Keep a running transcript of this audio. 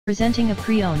Presenting a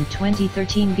pre-owned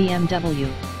 2013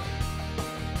 BMW.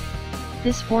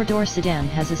 This four-door sedan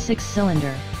has a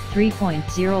six-cylinder,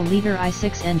 3.0-liter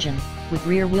i6 engine, with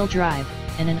rear-wheel drive,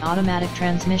 and an automatic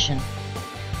transmission.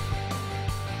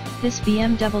 This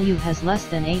BMW has less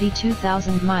than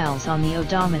 82,000 miles on the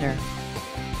odometer.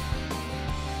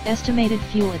 Estimated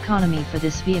fuel economy for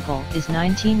this vehicle is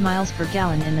 19 miles per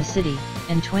gallon in the city,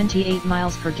 and 28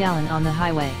 miles per gallon on the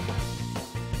highway.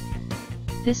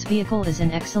 This vehicle is in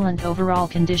excellent overall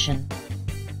condition.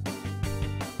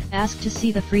 Ask to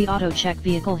see the free AutoCheck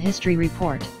Vehicle History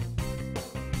Report.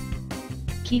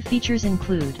 Key features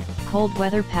include cold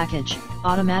weather package,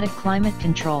 automatic climate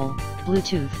control,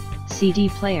 Bluetooth, CD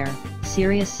player,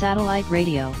 Sirius satellite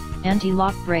radio,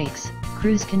 anti-lock brakes,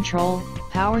 cruise control,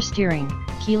 power steering,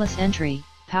 keyless entry,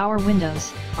 power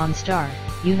windows, OnStar,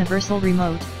 universal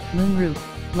remote, moonroof,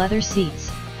 leather seats,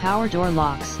 power door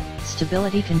locks,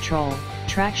 stability control,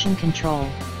 traction control,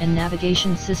 and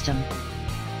navigation system.